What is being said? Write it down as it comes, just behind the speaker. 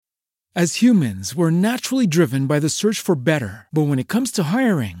As humans, we're naturally driven by the search for better. But when it comes to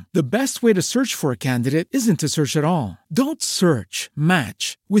hiring, the best way to search for a candidate isn't to search at all. Don't search,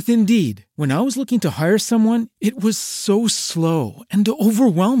 match with Indeed. When I was looking to hire someone, it was so slow and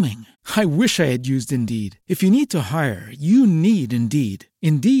overwhelming. I wish I had used Indeed. If you need to hire, you need Indeed.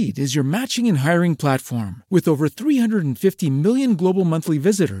 Indeed is your matching and hiring platform with over 350 million global monthly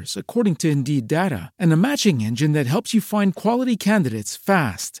visitors, according to Indeed data, and a matching engine that helps you find quality candidates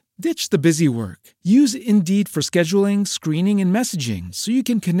fast. Ditch the busy work. Use Indeed for scheduling, screening, and messaging so you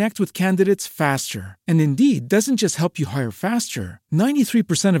can connect with candidates faster. And Indeed doesn't just help you hire faster.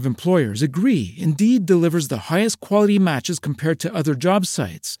 93% of employers agree Indeed delivers the highest quality matches compared to other job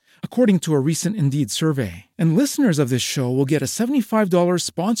sites, according to a recent Indeed survey. And listeners of this show will get a $75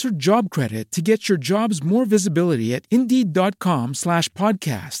 sponsored job credit to get your jobs more visibility at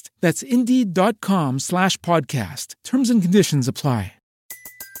Indeed.com/podcast. That's Indeed.com/podcast. Terms and conditions apply.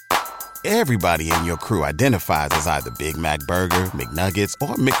 Everybody in your crew identifies as either Big Mac Burger, McNuggets,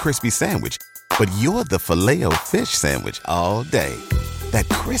 or McCrispy Sandwich. But you're the Filet-O-Fish Sandwich all day. That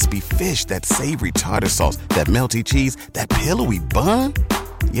crispy fish, that savory tartar sauce, that melty cheese, that pillowy bun.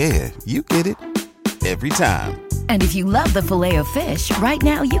 Yeah, you get it. Every time. And if you love the Filet-O-Fish, right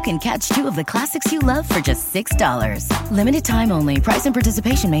now you can catch two of the classics you love for just $6. Limited time only. Price and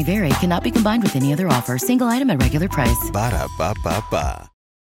participation may vary. Cannot be combined with any other offer. Single item at regular price. Ba-da-ba-ba-ba.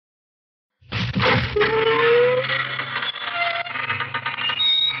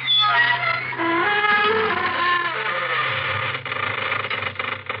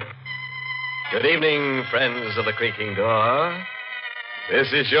 Good evening, friends of the creaking door.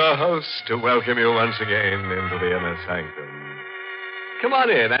 This is your host to welcome you once again into the inner sanctum. Come on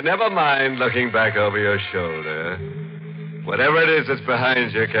in, and never mind looking back over your shoulder. Whatever it is that's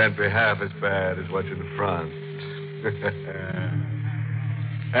behind you can't be half as bad as what's in front.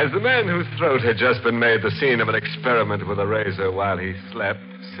 As the man whose throat had just been made the scene of an experiment with a razor while he slept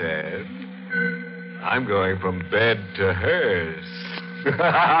said, I'm going from bed to hers.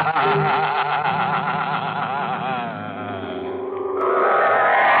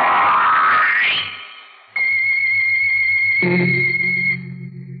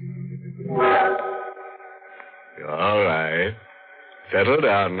 All right. Settle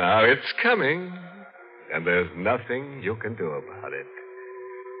down now. It's coming. And there's nothing you can do about it.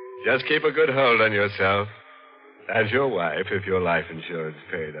 Just keep a good hold on yourself. And your wife, if your life insurance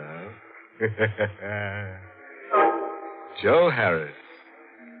paid off. Joe Harris,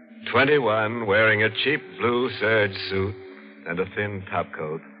 21, wearing a cheap blue serge suit and a thin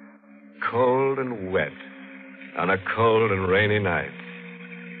topcoat, cold and wet on a cold and rainy night,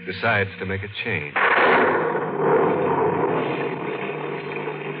 decides to make a change.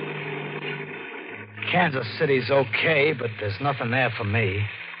 Kansas City's okay, but there's nothing there for me.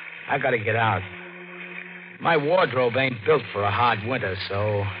 I gotta get out. My wardrobe ain't built for a hard winter,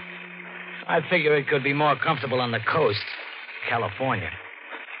 so I figure it could be more comfortable on the coast, California.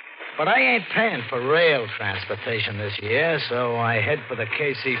 But I ain't paying for rail transportation this year, so I head for the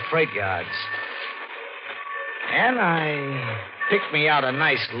KC freight yards. And I picked me out a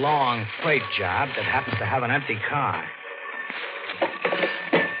nice long freight job that happens to have an empty car.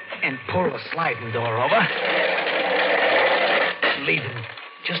 And pull the sliding door over, leaving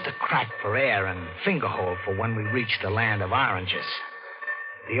just a crack for air and finger hole for when we reach the land of oranges.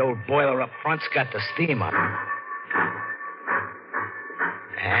 The old boiler up front's got the steam up.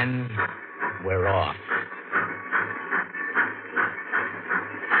 And we're off.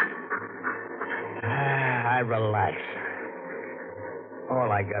 I relax.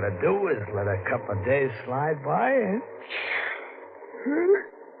 All I gotta do is let a couple of days slide by and...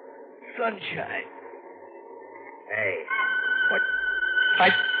 sunshine. Hey, what?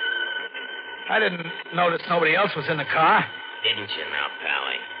 I didn't notice nobody else was in the car. Didn't you now,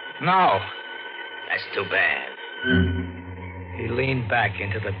 Pally? No. That's too bad. He leaned back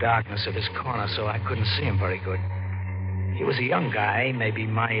into the darkness of his corner so I couldn't see him very good. He was a young guy, maybe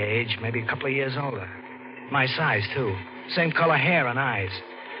my age, maybe a couple of years older. My size, too. Same color hair and eyes.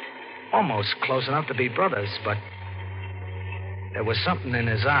 Almost close enough to be brothers, but there was something in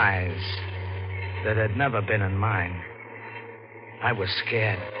his eyes that had never been in mine. I was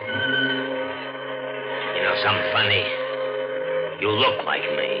scared. You know something funny? You look like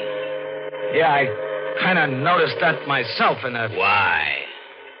me. Yeah, I kind of noticed that myself in a... Why?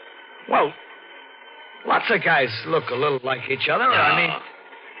 Well, lots of guys look a little like each other. No. I mean...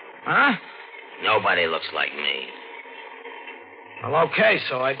 Huh? Nobody looks like me. Well, okay,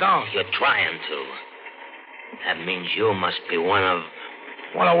 so I don't. You're trying to. That means you must be one of...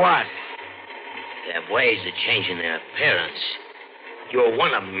 One of what? They have ways of changing their appearance. You're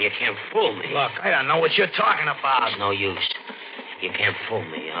one of them. You can't fool me. Look, I don't know what you're talking about. It's no use. You can't fool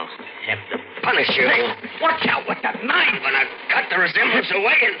me. I'll have to punish you. Hey, watch out with that knife. When I cut the resemblance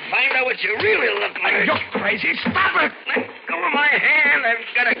away and find out what you really look like. You're crazy. Stop it. Let go of my hand. I've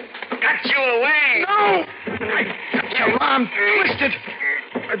got to cut you away. No. I got your arm twisted.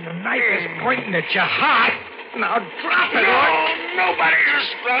 The knife is pointing at your heart. Now drop it. No, nobody as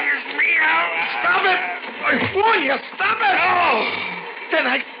strong as me. Stop it. I warn you. Stop it. No. Then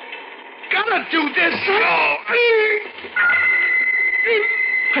I gotta do this. No.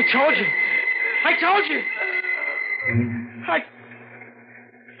 I told you. I told you.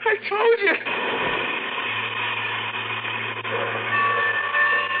 I told you.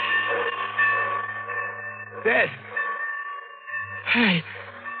 Dead. Hey.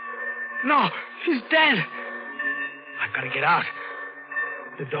 No, he's dead. I gotta get out.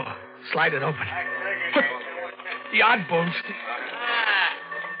 The door. Slide it open. Put the odd bones.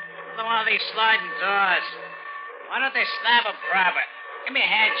 Another one of these sliding doors. Why don't they snap them proper? Give me a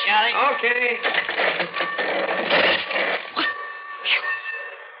hand, Charlie. Okay.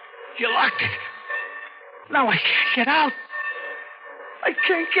 You locked it. Now I can't get out. I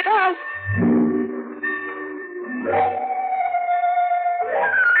can't get out.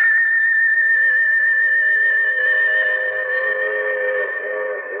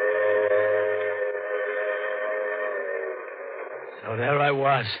 So there I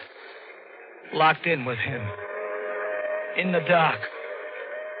was, locked in with him, in the dark.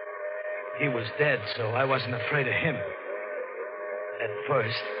 He was dead, so I wasn't afraid of him. At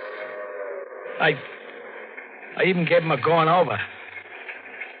first. I even gave him a going over.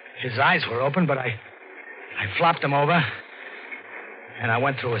 His eyes were open, but I flopped him over, and I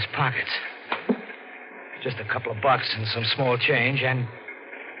went through his pockets. Just a couple of bucks and some small change, and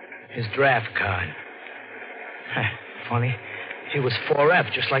his draft card. Funny, he was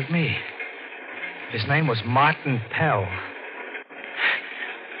 4F, just like me. His name was Martin Pell.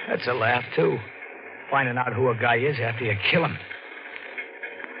 That's a laugh, too. Finding out who a guy is after you kill him.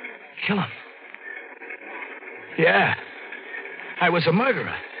 Kill him? Yeah. I was a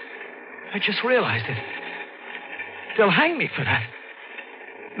murderer. I just realized it. They'll hang me for that.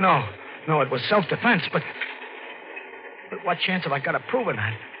 No, it was self-defense, but what chance have I got of proving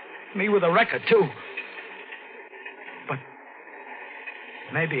that? Me with a record, too. But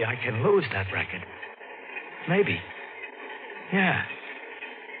maybe I can lose that record. Maybe. Yeah.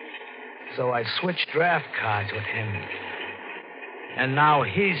 So I switched draft cards with him. And now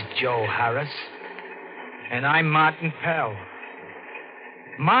he's Joe Harris. And I'm Martin Pell.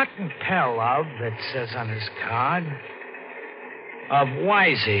 Martin Pell of, it says on his card, of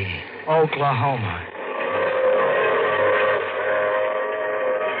Wisey, Oklahoma.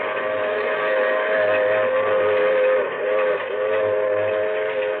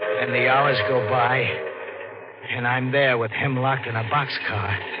 And the hours go by, and I'm there with him locked in a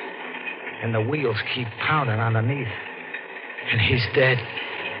boxcar. And the wheels keep pounding underneath. And he's dead.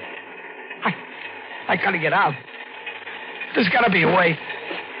 I gotta get out. There's gotta be a way.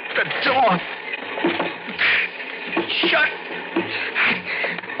 The door. Shut.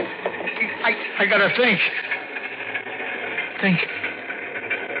 I gotta think. Think.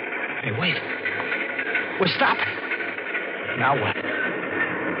 Hey, wait. We're stopping. Now what?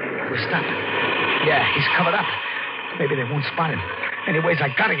 We're stopping. Yeah, he's covered up. Maybe they won't spot him. Anyways, I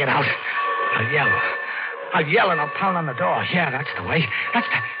gotta get out. I'll yell and I'll pound on the door. Yeah, that's the way. That's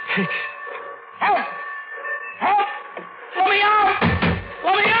the... Help! Help! Let me out!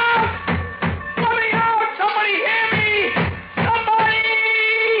 Let me out! Let me out! Somebody hear me! Somebody!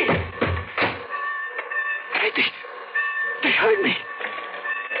 Hey, they heard me.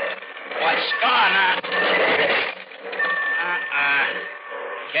 What's going on?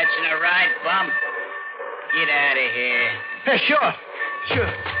 Catching a ride, bum? Get out of here. Yeah, sure.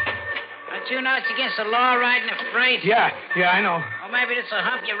 Don't you know it's against the law riding a freight? Yeah, I know. Or maybe it's a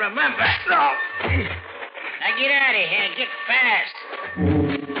hump you remember. No. Now get out of here. Get fast.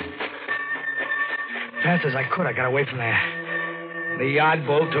 Fast as I could, I got away from there. The yard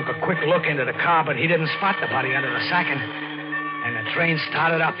bull took a quick look into the car, but he didn't spot the body under the sacking. And the train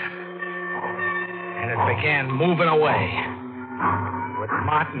started up. And it began moving away. With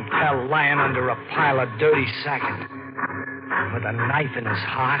Martin Pell lying under a pile of dirty sacking. With a knife in his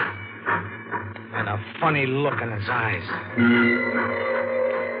heart. And a funny look in his eyes.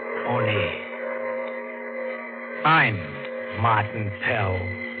 Only I'm Martin Pell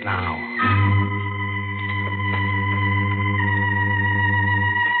now.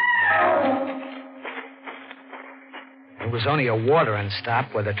 It was only a watering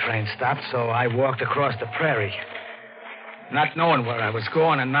stop where the train stopped, so I walked across the prairie. not knowing where I was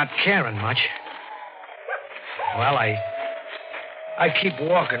going and not caring much. Well, I keep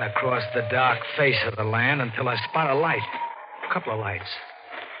walking across the dark face of the land until I spot a light. A couple of lights.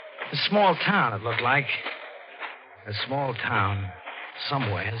 A small town, it looked like. A small town,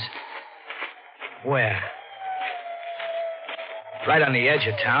 somewheres. Where? Right on the edge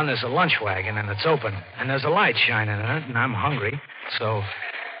of town, there's a lunch wagon, and it's open. And there's a light shining in it, and I'm hungry. So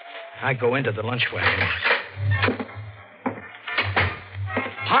I go into the lunch wagon.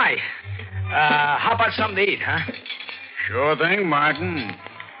 Hi. How about something to eat, huh? Sure thing, Martin.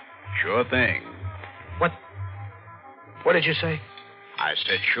 Sure thing. What did you say? I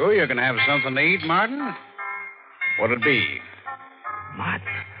said, sure, you're going to have something to eat, Martin? What'll it be? Martin?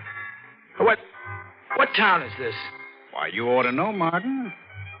 What town is this? Why, you ought to know, Martin.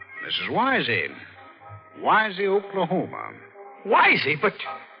 This is Wisey. Wisey, Oklahoma. Wisey? But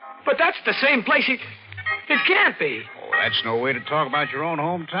that's the same place it can't be. Oh, that's no way to talk about your own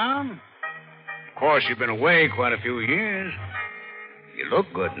hometown. Of course, you've been away quite a few years. You look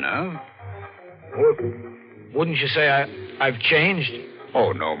good enough. Wouldn't you say I've changed?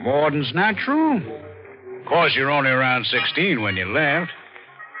 Oh, no more than's natural. Of course, you're only around 16 when you left.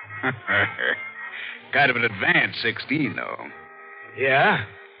 Kind of an advanced 16, though. Yeah?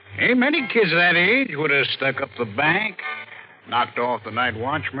 Ain't many kids that age would have stuck up the bank, knocked off the night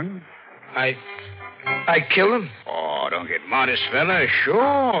watchman. I killed him? Oh, don't get modest, fella.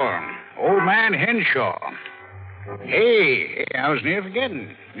 Sure. Old man Henshaw. Hey, I was near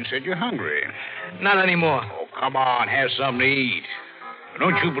forgetting. You said you're hungry. Not anymore. Oh, come on, have something to eat.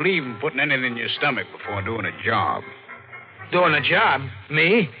 Don't you believe in putting anything in your stomach before doing a job? Doing a job?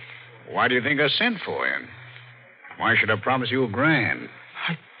 Me? Why do you think I sent for you? Why should I promise you $1,000?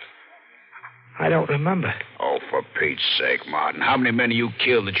 I don't remember. Oh, for Pete's sake, Martin. How many men have you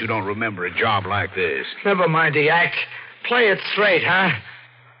killed that you don't remember a job like this? Never mind the act. Play it straight, huh?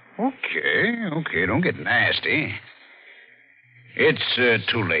 Okay. Don't get nasty. It's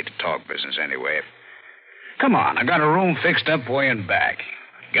too late to talk business anyway. Come on, I got a room fixed up for you and back.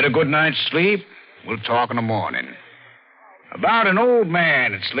 Get a good night's sleep. We'll talk in the morning. About an old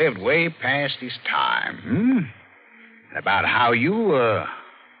man that's lived way past his time, And about how you,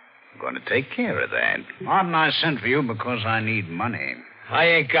 going to take care of that. Martin, I sent for you because I need money. I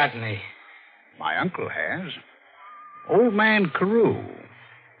ain't got any. My uncle has. Old man Carew.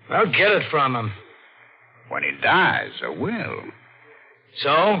 Well, get it from him. When he dies, I will.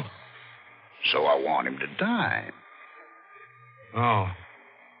 So? So I want him to die. Oh.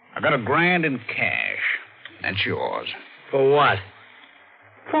 I got $1,000 in cash. That's yours. For what?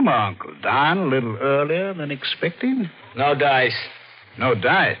 From Uncle Don a little earlier than expected. No dice. No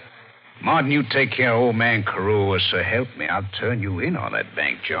dice? Martin, you take care of old man Carew, or so help me, I'll turn you in on that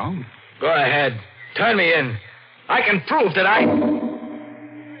bank job. Go ahead. Turn me in. I can prove that I...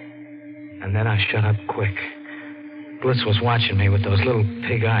 And then I shut up quick. Bliss was watching me with those little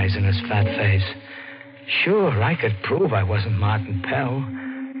pig eyes in his fat face. Sure, I could prove I wasn't Martin Pell.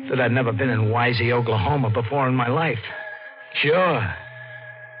 That I'd never been in Wisey, Oklahoma before in my life. Sure.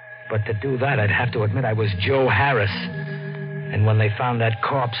 But to do that, I'd have to admit I was Joe Harris. And when they found that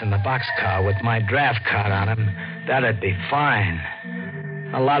corpse in the boxcar with my draft card on him, that'd be fine.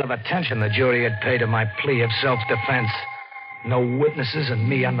 A lot of attention the jury had paid to my plea of self-defense. No witnesses and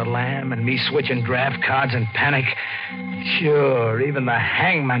me on the lam and me switching draft cards in panic. Sure, even the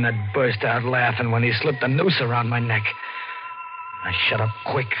hangman had burst out laughing when he slipped the noose around my neck. I shut up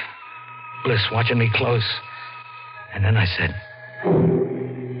quick, Bliss watching me close. And then I said,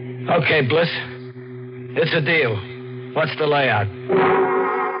 "Okay, Bliss, it's a deal. What's the layout?"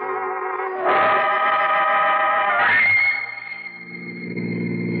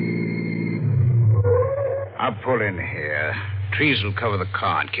 I'll pull in here. Trees will cover the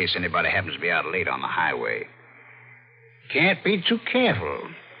car in case anybody happens to be out late on the highway. Can't be too careful.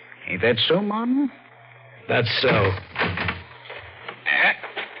 Ain't that so, Martin? That's so.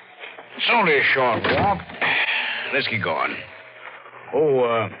 It's only a short walk. Let's get going.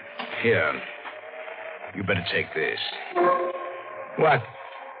 Oh, here. You better take this. What?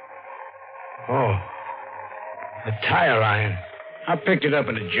 Oh, a tire iron. I picked it up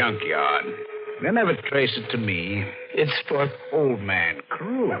in a junkyard. They never traced it to me. It's for old man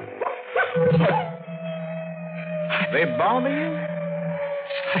Carew. They bother you?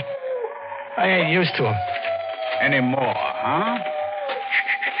 I ain't used to them. Anymore, huh?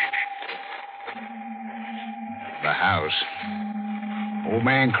 The house. Old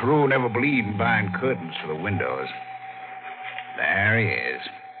man Carew never believed in buying curtains for the windows. There he is,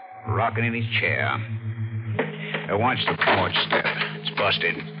 rocking in his chair. Now watch the porch step. It's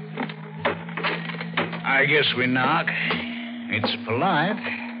busted. I guess we knock. It's polite.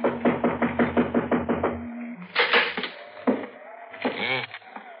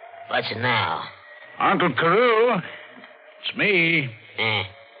 What's it now? Uncle Carew. It's me.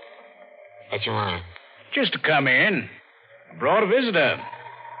 What you want? Just to come in. I brought a visitor.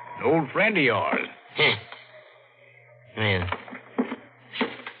 An old friend of yours. Well.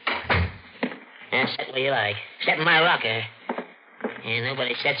 Sit where you like. Step in my rocker.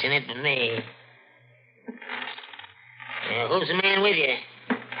 Nobody sits in it but me. Who's the man with you?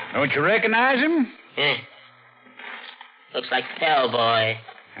 Don't you recognize him? Looks like Pell Boy.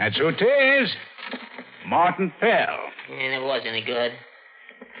 That's who it is. Martin Pell. Never was any good.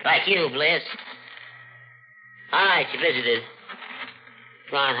 Like you, Bliss. All right, you visited.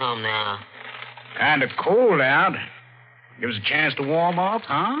 Go on home now. Kind of cold out. Give us a chance to warm up,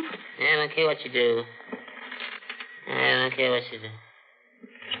 huh? I don't care what you do. I don't care what you do.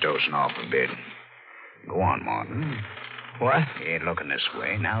 Just dozing off a bit. Go on, Martin. What? You ain't looking this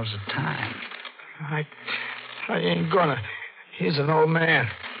way. Now's the time. I ain't gonna. He's an old man.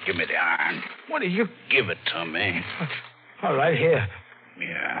 Give me the iron. What are you... Give it to me. All right, here.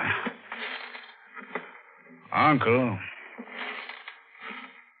 Yeah. Uncle.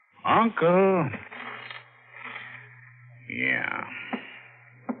 Yeah.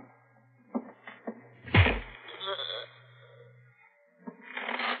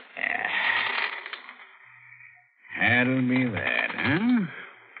 That'll be that, huh?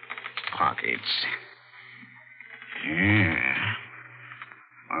 Pockets. Yeah.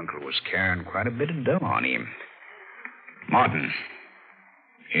 Uncle was carrying quite a bit of dough on him. Martin.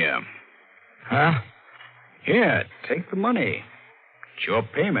 Here. Huh? Here, take the money. It's your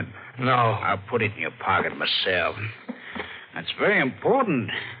payment. No. I'll put it in your pocket myself. That's very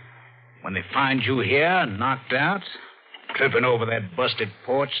important. When they find you here, knocked out, tripping over that busted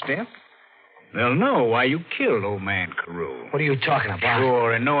porch step, they'll know why you killed old man Carew. What are you talking about?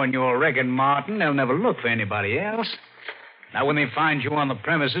 Sure, and knowing your record, Martin, they'll never look for anybody else. Now, when they find you on the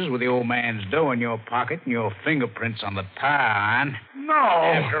premises with the old man's dough in your pocket and your fingerprints on the tire iron... No!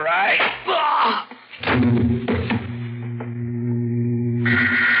 After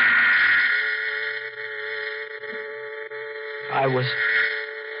I was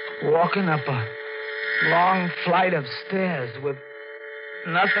walking up a long flight of stairs with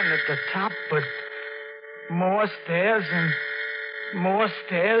nothing at the top but more stairs and more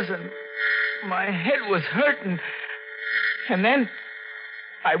stairs, and my head was hurting. And then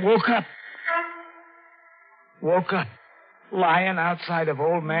I woke up. Lying outside of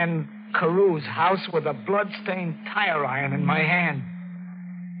old man Carew's house with a blood-stained tire iron in my hand.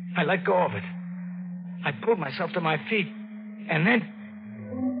 I let go of it. I pulled myself to my feet. And then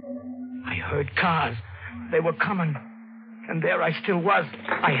I heard cars. They were coming. And there I still was.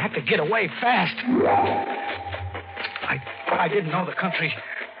 I had to get away fast. I didn't know the country,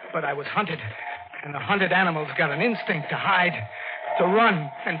 but I was hunted. And the hunted animals got an instinct to hide, to run,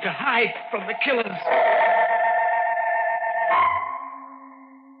 and to hide from the killers.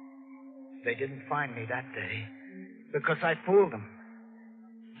 They didn't find me that day because I fooled them.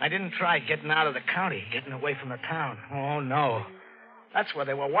 I didn't try getting out of the county, getting away from the town. Oh, no. That's where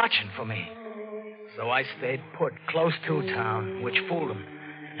they were watching for me. So I stayed put close to town, which fooled them.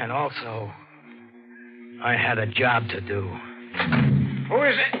 And also, I had a job to do. Who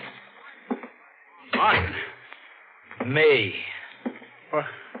is it? Martin. Me.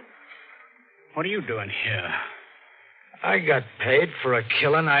 What are you doing here? I got paid for a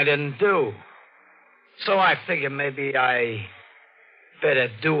killing I didn't do. So I figured maybe I better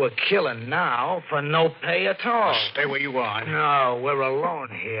do a killing now for no pay at all. Stay where you are. No, we're alone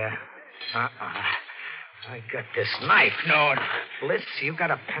here. I got this knife. No. Bliss, you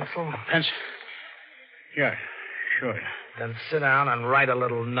got a pencil? Pencil? Yeah, sure. Then sit down and write a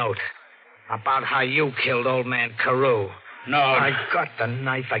little note about how you killed old man Carew. No. I got the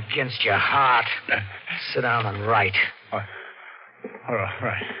knife against your heart. Sit down and write. All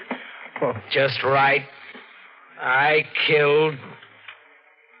right. Well, just write. I killed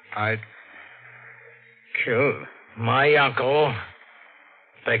my uncle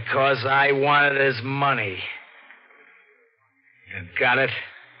because I wanted his money. You got it?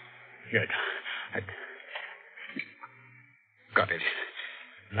 Yeah. I got it.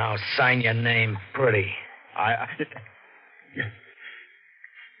 Now sign your name pretty. I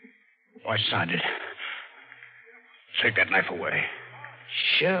signed it. Take that knife away.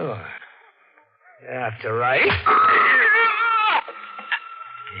 Sure. You have to write.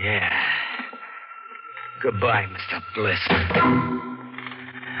 Yeah. Goodbye, Mr. Bliss.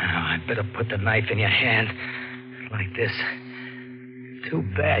 Now, I'd better put the knife in your hand. Like this. Too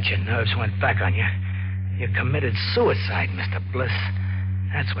bad your nerves went back on you. You committed suicide, Mr. Bliss.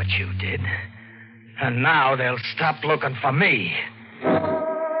 That's what you did. And now they'll stop looking for me.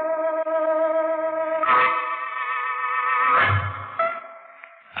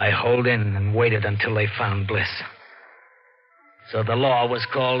 I holed in and waited until they found Bliss. So the law was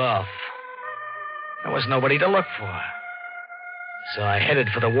called off. There was nobody to look for. So I headed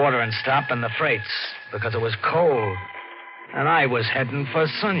for the watering stop and the freights because it was cold. And I was heading for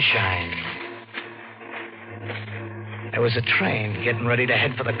sunshine. There was a train getting ready to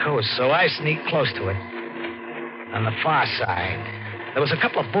head for the coast, so I sneaked close to it. On the far side, there was a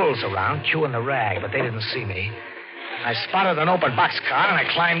couple of bulls around chewing the rag, but they didn't see me. I spotted an open boxcar and I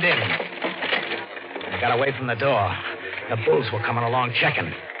climbed in. I got away from the door. The bulls were coming along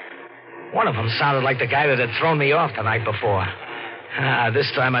checking. One of them sounded like the guy that had thrown me off the night before.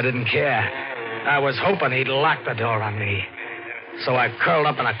 This time I didn't care. I was hoping he'd lock the door on me. So I curled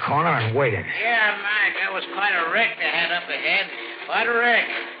up in a corner and waited. Yeah, Mike, that was quite a wreck they had up ahead. Quite a wreck.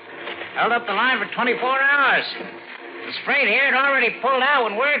 Held up the line for 24 hours. The freight here had already pulled out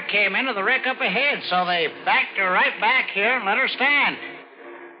when word came in of the wreck up ahead, so they backed her right back here and let her stand.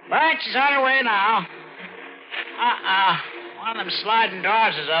 But she's on her way now. One of them sliding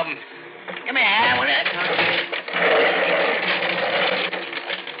doors is open. Give me a hand with it.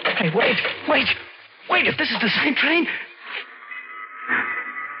 Hey, wait. If this is the same train...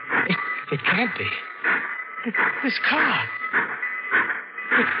 It can't be. This car.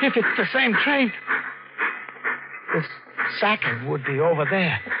 If it's the same train, the second would be over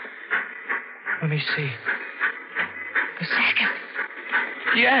there. Let me see. The second.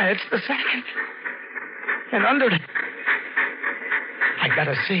 Yeah, it's the second. And under it, I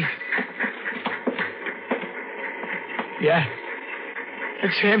gotta see. Yeah,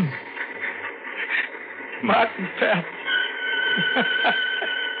 it's him. Martin Pell.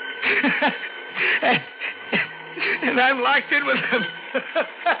 And I'm locked in with him.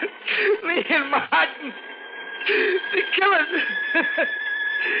 Me and Martin. The killers.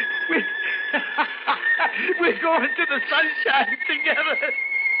 We're going to the sunshine together.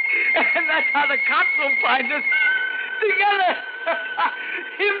 And that's how the cops will find us. Together.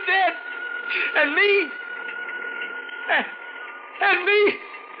 Him dead. And me. And me.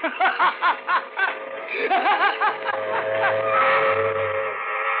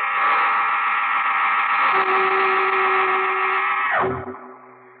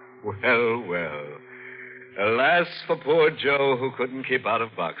 Well. Alas for poor Joe, who couldn't keep out of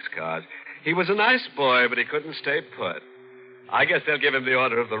boxcars. He was a nice boy, but he couldn't stay put. I guess they'll give him the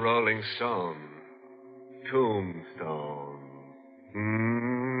Order of the Rolling Stone. Tombstone.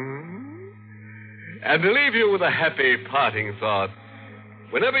 And to leave you with a happy parting thought,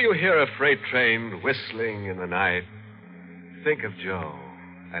 whenever you hear a freight train whistling in the night, think of Joe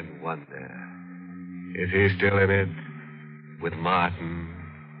and wonder, is he still in it with Martin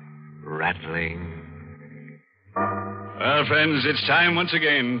rattling? Well, friends, it's time once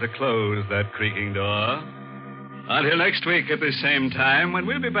again to close that creaking door. Until next week at the same time, when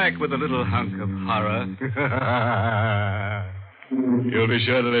we'll be back with a little hunk of horror. You'll be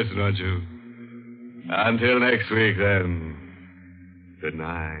sure to listen, won't you? Until next week, then. Good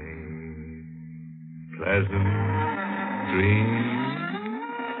night. Pleasant dreams.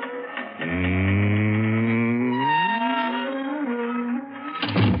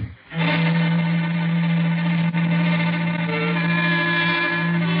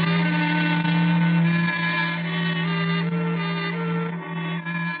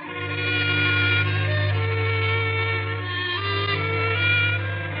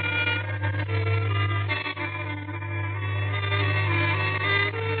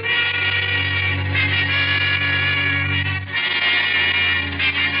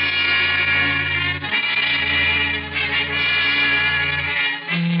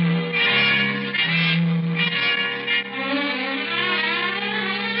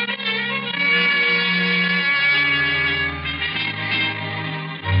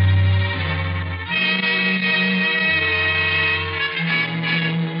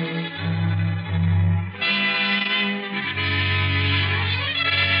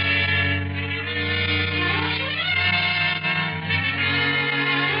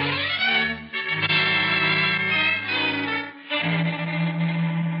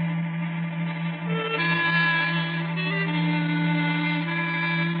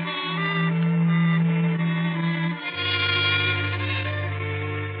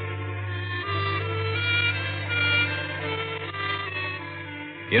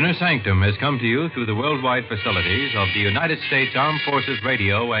 Inner Sanctum has come to you through the worldwide facilities of the United States Armed Forces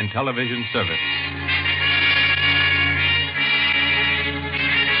Radio and Television Service.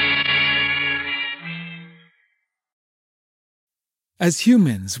 As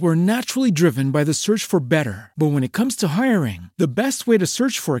humans, we're naturally driven by the search for better. But when it comes to hiring, the best way to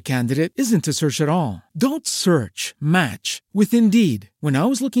search for a candidate isn't to search at all. Don't search, match with Indeed. When I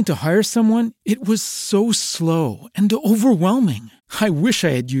was looking to hire someone, it was so slow and overwhelming. I wish I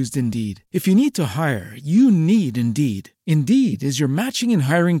had used Indeed. If you need to hire, you need Indeed. Indeed is your matching and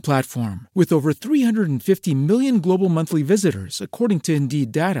hiring platform with over 350 million global monthly visitors, according to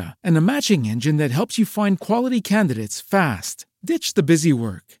Indeed data, and a matching engine that helps you find quality candidates fast. Ditch the busy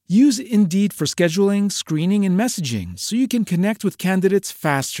work. Use Indeed for scheduling, screening, and messaging so you can connect with candidates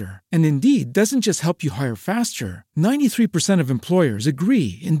faster. And Indeed doesn't just help you hire faster. 93% of employers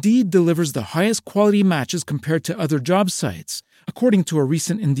agree Indeed delivers the highest quality matches compared to other job sites, according to a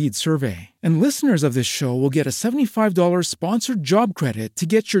recent Indeed survey. And listeners of this show will get a $75 sponsored job credit to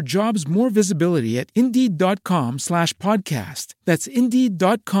get your jobs more visibility at Indeed.com/podcast. That's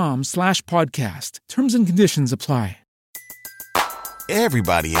Indeed.com/podcast. Terms and conditions apply.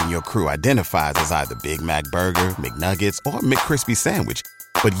 Everybody in your crew identifies as either Big Mac Burger, McNuggets, or McCrispy Sandwich.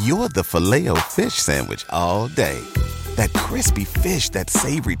 But you're the Filet-O-Fish Sandwich all day. That crispy fish, that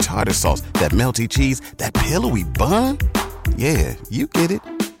savory tartar sauce, that melty cheese, that pillowy bun. Yeah, you get it.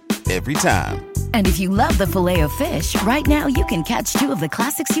 Every time. And if you love the Filet-O-Fish, right now you can catch two of the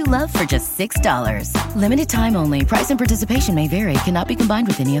classics you love for just $6. Limited time only. Price and participation may vary. Cannot be combined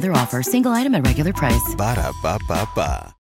with any other offer. Single item at regular price. Ba-da-ba-ba-ba.